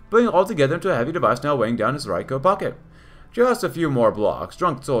use, putting it all together into a heavy device now weighing down his right coat pocket. Just a few more blocks.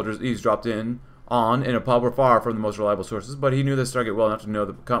 Drunk soldiers eavesdropped in a pub were far from the most reliable sources, but he knew this target well enough to know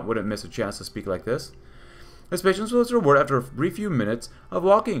the cunt wouldn't miss a chance to speak like this. His patience was rewarded after a brief few minutes of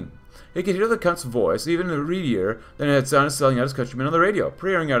walking. He could hear the cunt's voice, even readier than it had sounded selling out his countrymen on the radio.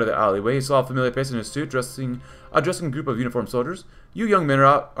 Peering out of the alleyway, he saw a familiar face in his suit, addressing a group of uniformed soldiers. "You young men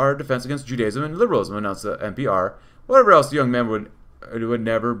are our defense against Judaism and liberalism," announced the NPR. Whatever else the young man would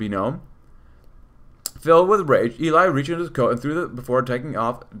never be known. Filled with rage, Eli reached into his coat and threw it before taking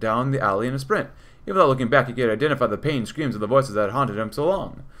off down the alley in a sprint. Even without looking back, he could identify the pain screams of the voices that had haunted him so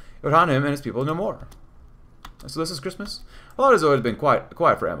long. It would haunt him and his people no more. So this is Christmas? A lot has always been quiet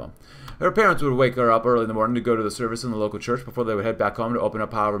for Emma. Her parents would wake her up early in the morning to go to the service in the local church before they would head back home to open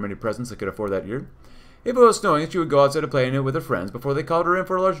up however many presents they could afford that year. If it was snowing, she would go outside to play in it with her friends before they called her in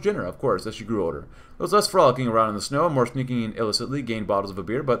for a large dinner, of course, as she grew older. There was less frolicking around in the snow and more sneaking in illicitly gained bottles of a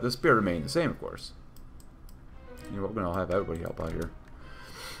beer, but the spirit remained the same, of course. You know, we're going to have everybody help out here.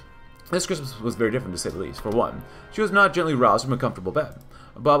 This Christmas was very different, to say the least. For one, she was not gently roused from a comfortable bed.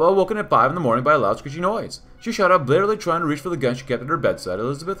 Baba awoken at 5 in the morning by a loud screeching noise. She shot up, blurrily trying to reach for the gun she kept at her bedside.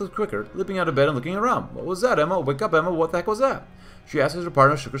 Elizabeth was quicker, leaping out of bed and looking around. "What was that, Emma? Wake up, Emma. What the heck was that?" She asked as her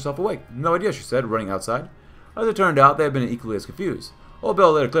partner shook herself awake. "No idea," she said, running outside. As it turned out, they had been equally as confused. Old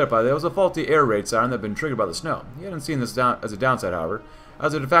Bill later clarified that it was a faulty air raid siren that had been triggered by the snow. He hadn't seen this as a downside, however.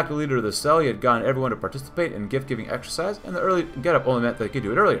 As the de facto leader of the cell, he had gotten everyone to participate in gift-giving exercise, and the early get-up only meant they could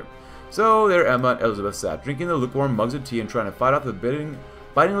do it earlier. So there Emma and Elizabeth sat, drinking the lukewarm mugs of tea and trying to fight off the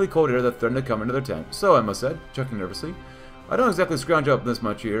bitingly cold air that threatened to come into their tent. "So," Emma said, chuckling nervously, "I don't exactly scrounge up this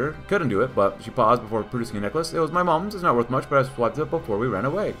much here. Couldn't do it," but she paused before producing a necklace. "It was my mom's. It's not worth much, but I swiped it before we ran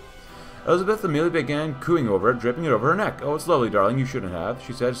away." Elizabeth immediately began cooing over it, draping it over her neck. "Oh, it's lovely, darling. You shouldn't have,"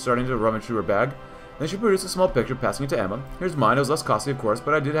 she said, starting to rummage through her bag. Then she produced a small picture, passing it to Emma. "Here's mine. It was less costly, of course,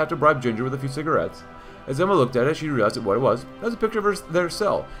 but I did have to bribe Ginger with a few cigarettes." As Emma looked at it, she realized what it was. That was a picture of their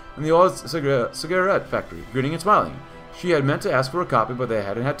cell in the old cigarette factory, grinning and smiling. She had meant to ask for a copy, but they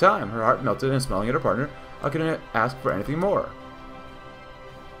hadn't had time. Her heart melted, and smiling at her partner, I couldn't ask for anything more.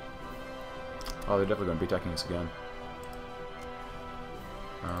 Oh, they're definitely going to be attacking us again.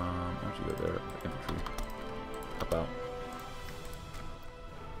 Why don't you go there? Infantry. Help out.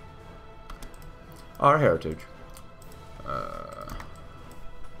 Our heritage.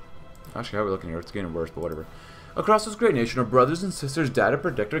 Actually, how are we looking here? It's getting worse, but whatever. Across this great nation, our brothers and sisters died to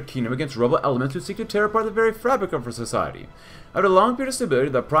protect our kingdom against rebel elements who seek to tear apart the very fabric of our society. After a long period of stability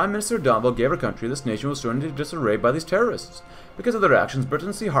that Prime Minister Donville gave our country, this nation was thrown into disarray by these terrorists. Because of their actions,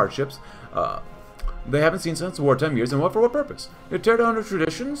 Britain see hardships they haven't seen since wartime years, and for what purpose? To tear down our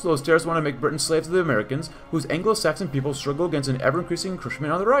traditions? Those terrorists want to make Britain slaves of the Americans, whose Anglo-Saxon people struggle against an ever-increasing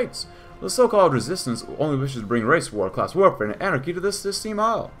encroachment on their rights. The so-called resistance only wishes to bring race war, class warfare, and anarchy to this steam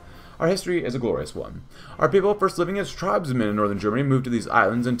isle. Our history is a glorious one. Our people, first living as tribesmen in northern Germany, moved to these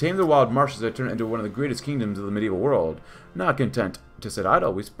islands and tamed their wild marshes that turned into one of the greatest kingdoms of the medieval world. Not content to sit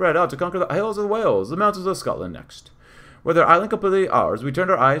idle, we spread out to conquer the hills of Wales, the mountains of Scotland next. With our island completely ours, we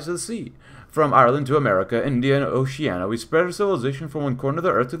turned our eyes to the sea. From Ireland to America, India, and Oceania, we spread our civilization from one corner of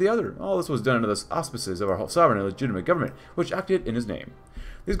the earth to the other. All this was done under the auspices of our sovereign and legitimate government, which acted in his name.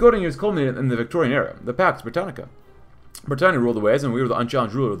 These golden years culminated in the Victorian era, the Pax Britannica. Britannia ruled the waves, and we were the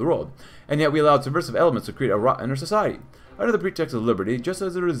unchallenged ruler of the world. And yet we allowed subversive elements to create a rot in our society. Under the pretext of liberty, just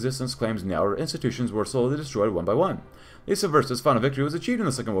as the resistance claims now, our institutions were slowly destroyed one by one. These subversives' final victory was achieved in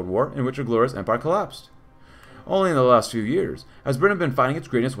the Second World War, in which a glorious empire collapsed. Only in the last few years has Britain been finding its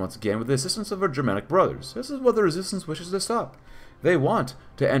greatness once again with the assistance of our Germanic brothers. This is what the resistance wishes to stop. They want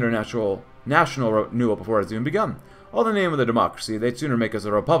to end our national renewal before it has even begun. All in the name of the democracy, they'd sooner make us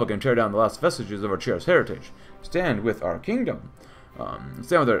a republic and tear down the last vestiges of our cherished heritage. Stand with our kingdom.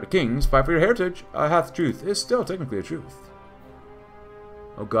 Stand with our kings, fight for your heritage. Hath truth is still technically a truth.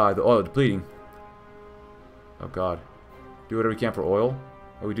 Oh god, the oil depleting. Oh god. Do whatever we can for oil.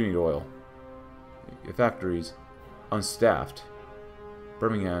 Oh, we do need oil. Your factories unstaffed.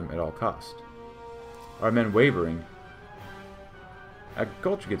 Birmingham at all cost. Are men wavering?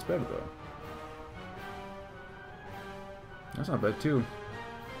 Agriculture gets better though. That's not bad too.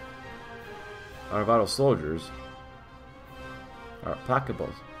 Our vital soldiers are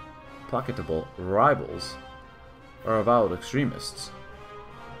placatable rivals. Our avowed extremists.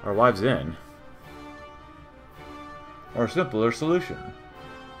 Our wives in. Our simpler solution.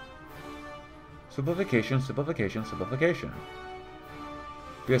 Simplification, simplification, simplification.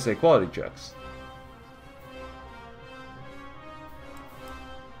 PSA quality checks.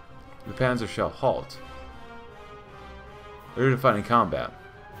 The panzer shall halt. Ready to fight in combat.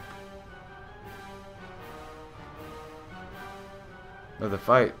 No, the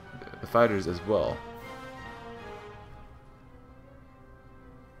fighters as well.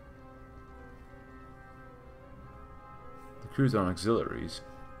 The crews are on auxiliaries.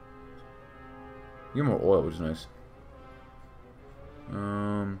 Get more oil, which is nice.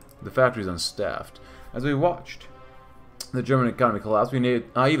 The factory's unstaffed. As we watched the German economy collapse, we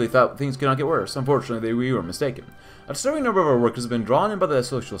naively thought things could not get worse. Unfortunately, we were mistaken. A disturbing number of our workers have been drawn in by the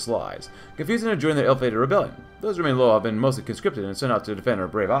socialist lies, confusing and joining their ill-fated rebellion. Those who remain loyal have been mostly conscripted and sent out to defend our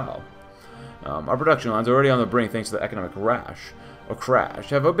brave isle. Our production lines are already on the brink thanks to the economic crash,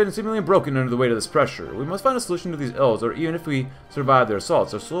 have been seemingly broken under the weight of this pressure. We must find a solution to these ills, or even if we survive their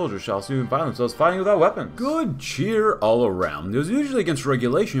assaults, our soldiers shall soon find themselves fighting without weapons. Good cheer all around. It was usually against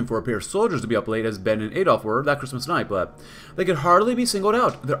regulation for a pair of soldiers to be up late as Ben and Adolf were that Christmas night, but they could hardly be singled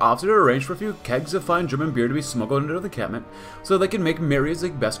out. Their officer arranged for a few kegs of fine German beer to be smuggled into the encampment so they could make merry as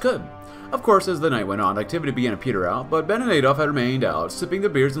they best could. Of course, as the night went on, activity began to peter out, but Ben and Adolf had remained out, sipping their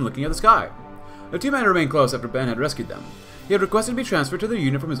beers and looking at the sky. The two men remained close after Ben had rescued them. He had requested to be transferred to their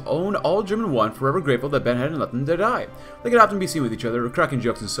unit from his own all-German one, forever grateful that Ben hadn't let them die. They could often be seen with each other, cracking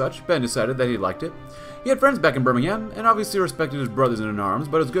jokes and such. Ben decided that he liked it. He had friends back in Birmingham, and obviously respected his brothers in arms,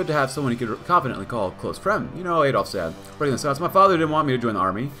 but it was good to have someone he could confidently call a close friend. You know, Adolf said. Breaking the silence, my father didn't want me to join the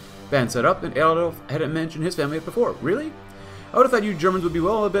army. Ben set up, and Adolf hadn't mentioned his family before. Really? I would have thought you Germans would be,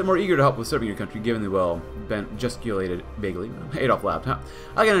 well, a bit more eager to help with serving your country, given the, well, Ben gesticulated vaguely. Adolf laughed. Huh?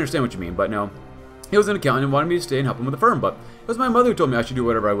 I can understand what you mean, but no. He was an accountant and wanted me to stay and help him with the firm, but it was my mother who told me I should do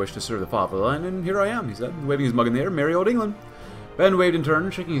whatever I wished to serve the fatherland, and here I am, he said, waving his mug in the air, merry old England. Ben waved in turn,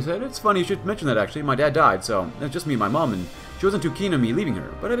 shaking his head. It's funny you should mention that, actually. My dad died, so it's just me and my mom, and she wasn't too keen on me leaving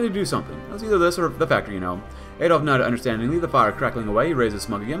her, but I had to do something. It was either this or the factory, you know. Adolf nodded understandingly, the fire crackling away. He raised his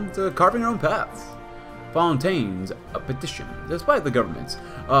mug again. It's carving our own paths. Fontaine's petition. Despite the government's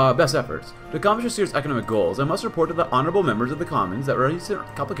best efforts to accomplish a serious economic goals, I must report to the honorable members of the Commons that recent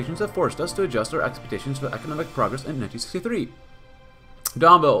complications have forced us to adjust our expectations for economic progress in 1963.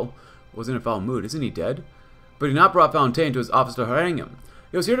 Domville was in a foul mood. Isn't he dead? But he not brought Fontaine to his office to harangue him.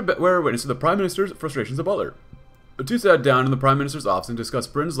 He was here to bear witness to the Prime Minister's frustrations of Butler. The two sat down in the Prime Minister's office and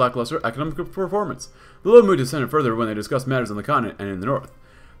discussed Britain's lackluster economic performance. The low mood descended further when they discussed matters on the continent and in the north.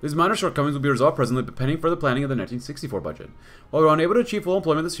 These minor shortcomings will be resolved presently, but pending further planning of the 1964 budget. While we are unable to achieve full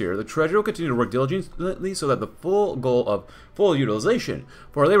employment this year, the Treasury will continue to work diligently so that the full goal of full utilization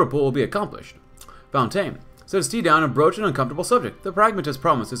for our labor pool will be accomplished. Fontaine set his tea down and broached an uncomfortable subject. The pragmatist's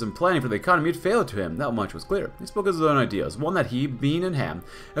promises and planning for the economy had failed to him. That much was clear. He spoke of his own ideas, one that he, Bean, and Ham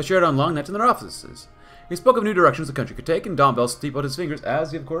had shared on long nights in their offices. He spoke of new directions the country could take, and Domville steepled his fingers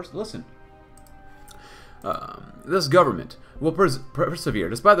as he, of course, listened. This government will persevere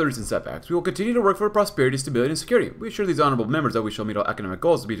despite the recent setbacks. We will continue to work for prosperity, stability, and security. We assure these honorable members that we shall meet all economic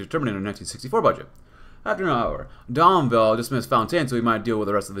goals to be determined in our 1964 budget. After an hour, Domville dismissed Fontaine so he might deal with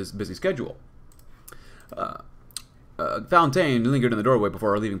the rest of his busy schedule. Fontaine lingered in the doorway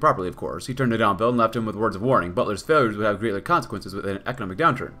before leaving properly, of course. He turned to Domville and left him with words of warning. Butler's failures would have greater consequences with an economic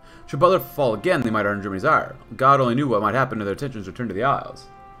downturn. Should Butler fall again, they might earn Germany's ire. God only knew what might happen if their attentions returned to the Isles.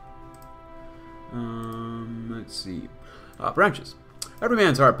 Let's see. Branches. Every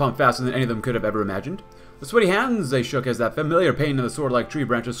man's heart pumped faster than any of them could have ever imagined. The sweaty hands they shook as that familiar pain in the sword-like tree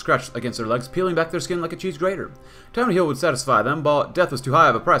branches scratched against their legs, peeling back their skin like a cheese grater. Time to heal would satisfy them, but death was too high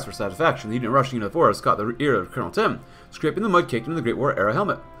of a price for satisfaction. The unit rushing into the forest caught the ear of Colonel Tim, scraping the mud caked into the Great War era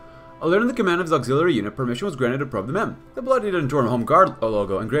helmet. Alerting the command of his auxiliary unit, permission was granted to probe the men. The bloodied and torn Home Guard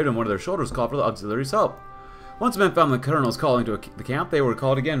logo engraved on one of their shoulders called for the auxiliary's help. Once the men found the colonels calling to the camp, they were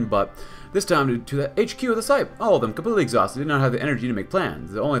called again, but this time to the HQ of the site. All of them, completely exhausted, did not have the energy to make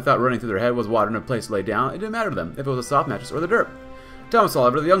plans. The only thought running through their head was water and a place to lay down. It didn't matter to them if it was a soft mattress or the dirt. Thomas,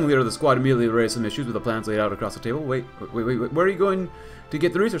 however, the young leader of the squad, immediately raised some issues with the plans laid out across the table. Wait, where are you going to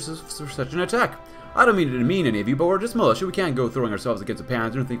get the resources for such an attack? I don't mean to demean any of you, but we're just militia. We can't go throwing ourselves against a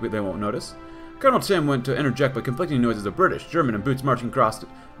panzer and think they won't notice. Colonel Tim went to interject, but conflicting noises of British, German, and boots marching across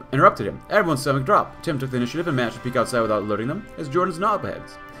interrupted him. Everyone's stomach dropped. Tim took the initiative and managed to peek outside without alerting them, as Jordan's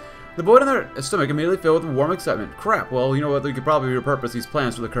knobheads. The boy in their stomach immediately filled with warm excitement. Crap, well, you know what, they could probably repurpose these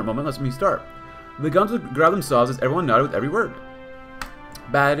plans for the current moment. Let me start. The guns would grab themselves as everyone nodded with every word,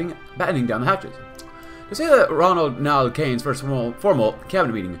 battening down the hatches. To say that Ronald Nile Kane's first formal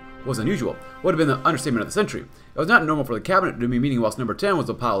cabinet meeting was unusual would have been the understatement of the century. It was not normal for the cabinet to be meeting whilst number 10 was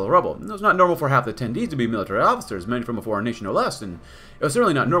a pile of rubble. It was not normal for half the attendees to be military officers, many from a foreign nation no less, and it was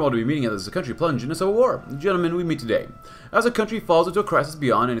certainly not normal to be meeting as a country plunged into civil war. Gentlemen, we meet today as a country falls into a crisis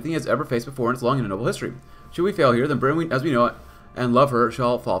beyond anything it has ever faced before in its long and noble history. Should we fail here, then Britain, as we know it, and love her,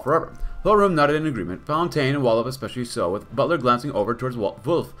 shall fall forever. The whole room nodded in agreement, Fontaine and Wallop especially so, with Butler glancing over towards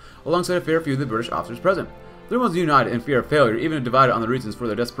Wolfe, alongside a fair few of the British officers present. The room was united in fear of failure, even divided on the reasons for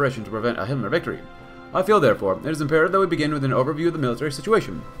their desperation to prevent a Himmler victory. I feel, therefore, it is imperative that we begin with an overview of the military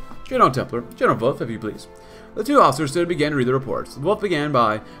situation. General Templar, General Wolfe, if you please. The two officers stood and began to read the reports. Wolfe began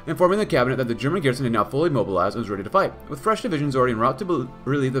by informing the cabinet that the German garrison had now fully mobilized and was ready to fight, with fresh divisions already en route to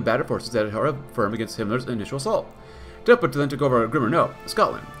relieve the battered forces that had held firm against Himmler's initial assault. Templar then took over a grimmer note,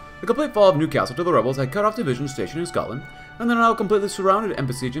 Scotland. The complete fall of Newcastle to the rebels had cut off divisions stationed in Scotland, and they're now completely surrounded and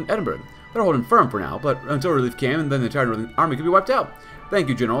besieged in Edinburgh. They're holding firm for now, but until relief came, and then the entire Northern Army could be wiped out. Thank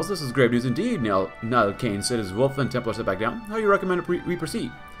you, generals. This is grave news indeed, Nile Kane said as Wolfe and Templar sat back down. How do you recommend we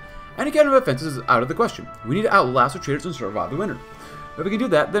proceed? Any kind of offenses is out of the question. We need to outlast the traitors and survive the winter. If we can do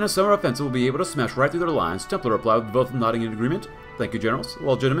that, then a summer offensive will be able to smash right through their lines. Templar replied with both nodding in agreement. Thank you, generals.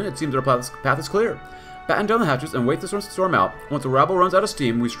 Well, gentlemen, it seems our path is clear. Batten down the hatches and wait the storm out. Once the rabble runs out of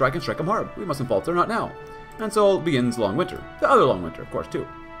steam, we strike and strike them hard. We mustn't falter, not now. And so begins long winter. The other long winter, of course, too.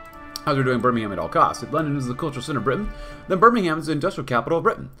 As we're doing Birmingham at all costs. If London is the cultural center of Britain, then Birmingham is the industrial capital of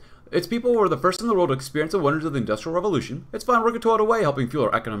Britain. Its people were the first in the world to experience the wonders of the Industrial Revolution. Its fine work had toiled away, helping fuel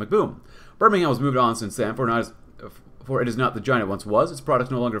our economic boom. Birmingham has moved on since then, for it is not the giant it once was. Its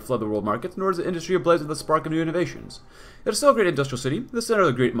products no longer flood the world markets, nor is the industry ablaze with the spark of new innovations. It is still a great industrial city, the center of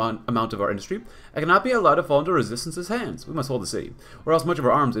the great amount of our industry, and cannot be allowed to fall into resistance's hands. We must hold the city, or else much of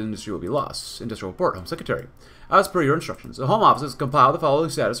our arms industry will be lost. Industrial report, Home Secretary. As per your instructions, the Home Office has compiled the following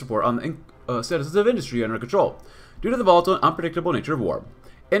status report on the statuses of industry under control. Due to the volatile and unpredictable nature of war,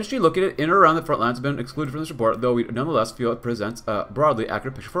 industry located in or around the front lines have been excluded from this report, though we nonetheless feel it presents a broadly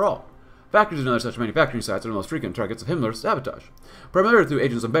accurate picture for all. Factories and other such manufacturing sites are the most frequent targets of Himmler's sabotage, primarily through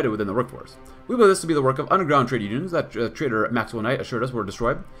agents embedded within the workforce. We believe this to be the work of underground trade unions that trader Maxwell Knight assured us were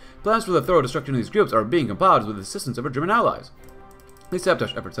destroyed. Plans for the thorough destruction of these groups are being compiled with the assistance of our German allies. These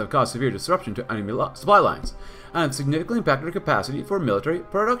sabotage efforts have caused severe disruption to enemy supply lines, and have significantly impacted our capacity for military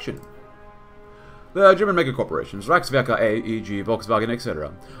production. The German megacorporations, Reichswerke A, e.g. Volkswagen,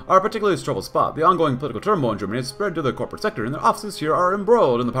 etc., are a particularly troubled spot. The ongoing political turmoil in Germany has spread to the corporate sector, and their offices here are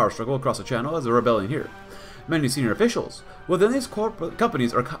embroiled in the power struggle across the channel as a rebellion here. Many senior officials within these corporate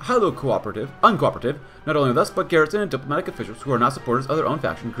companies are highly uncooperative, not only with us, but garrison and diplomatic officials who are not supporters of their own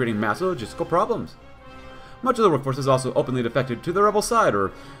faction, creating massive logistical problems. Much of the workforce is also openly defected to the rebel side,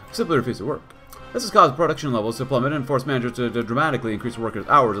 or simply refuse to work. This has caused production levels to plummet and forced managers to dramatically increase workers'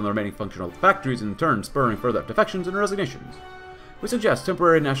 hours in the remaining functional factories, in turn spurring further defections and resignations. We suggest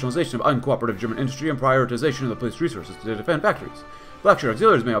temporary nationalization of uncooperative German industry and prioritization of the police resources to defend factories. Blackshear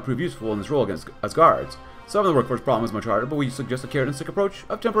auxiliaries may prove useful in this role as guards. Some of the workforce problem is much harder, but we suggest a carrot and stick approach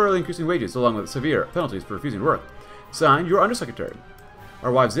of temporarily increasing wages along with severe penalties for refusing to work. Signed, your undersecretary.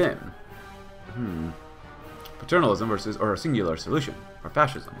 Our wives in. Paternalism versus or a singular solution. Or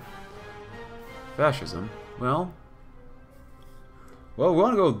fascism. Fascism. Well, we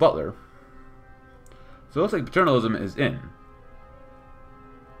want to go with Butler. So it looks like paternalism is in.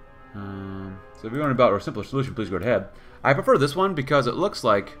 So if you want about a simpler solution, please go ahead. I prefer this one because it looks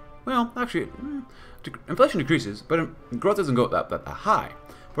like, well, actually, inflation decreases, but growth doesn't go that high.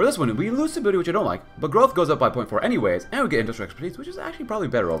 For this one, we lose stability, which I don't like, but growth goes up by 0.4 anyways, and we get industrial expertise, which is actually probably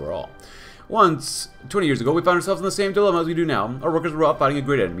better overall. Once, 20 years ago, we found ourselves in the same dilemma as we do now. Our workers were out fighting a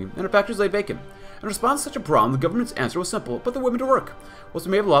great enemy, and our factories lay vacant. In response to such a problem, the government's answer was simple: put the women to work. Whilst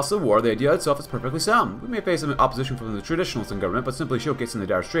we may have lost the war, the idea itself is perfectly sound. We may face some opposition from the traditionalists in government, but simply showcasing the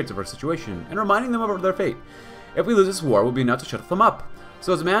dire straits of our situation and reminding them of their fate. If we lose this war, it will be enough to shut them up.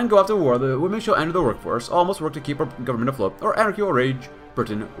 So as a man go off to war, the women shall enter the workforce, all must work to keep our government afloat, or anarchy will rage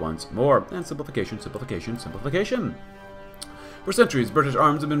Britain once more. And simplification, simplification, simplification. For centuries, British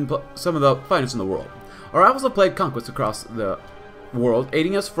arms have been some of the finest in the world. Our rivals have played conquests across the world,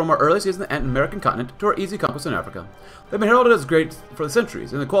 aiding us from our early stages in the American continent to our easy conquest in Africa. They've been heralded as great for the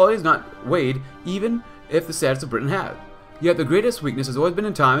centuries, and the quality is not weighed even if the status of Britain had. Yet the greatest weakness has always been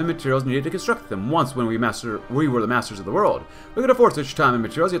in time and materials needed to construct them. Once, when we were the masters of the world, we could afford such time and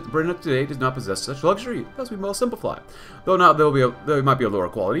materials, yet the Britain of today does not possess such luxury. Thus we must simplify. Though now there might be a lower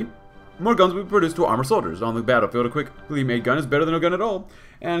quality. More guns will be produced to armor soldiers. On the battlefield, a quickly made gun is better than no gun at all.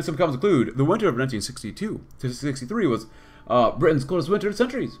 And some comments include, the winter of 1962 to 63 was Britain's coldest winter in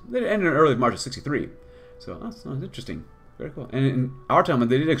centuries. It ended in early March of 63. So that's interesting. Very cool. And in our time,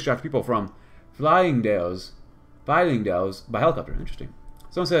 they did extract people from Flyingdales by helicopter. Interesting.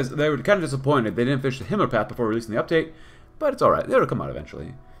 Someone says they were kind of disappointed they didn't finish the Himmler path before releasing the update, but it's alright. It'll come out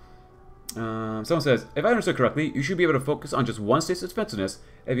eventually. Someone says, if I understood correctly, you should be able to focus on just one state's defensiveness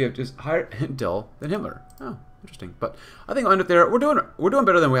if you have just higher intel than Himmler. Oh, interesting. But I think I'll end it there. We're doing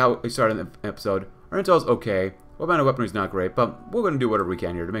better than how we started in the episode. Our intel's okay. What amount of weaponry is not great, but we're going to do whatever we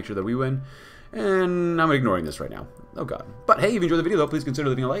can here to make sure that we win. And I'm ignoring this right now. Oh god. But hey, if you enjoyed the video though, please consider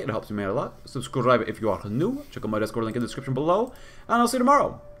leaving a like. It helps me out a lot. Subscribe if you are new. Check out my Discord link in the description below. And I'll see you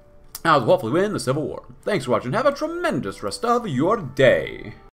tomorrow. I'll hopefully win the Civil War. Thanks for watching. Have a tremendous rest of your day.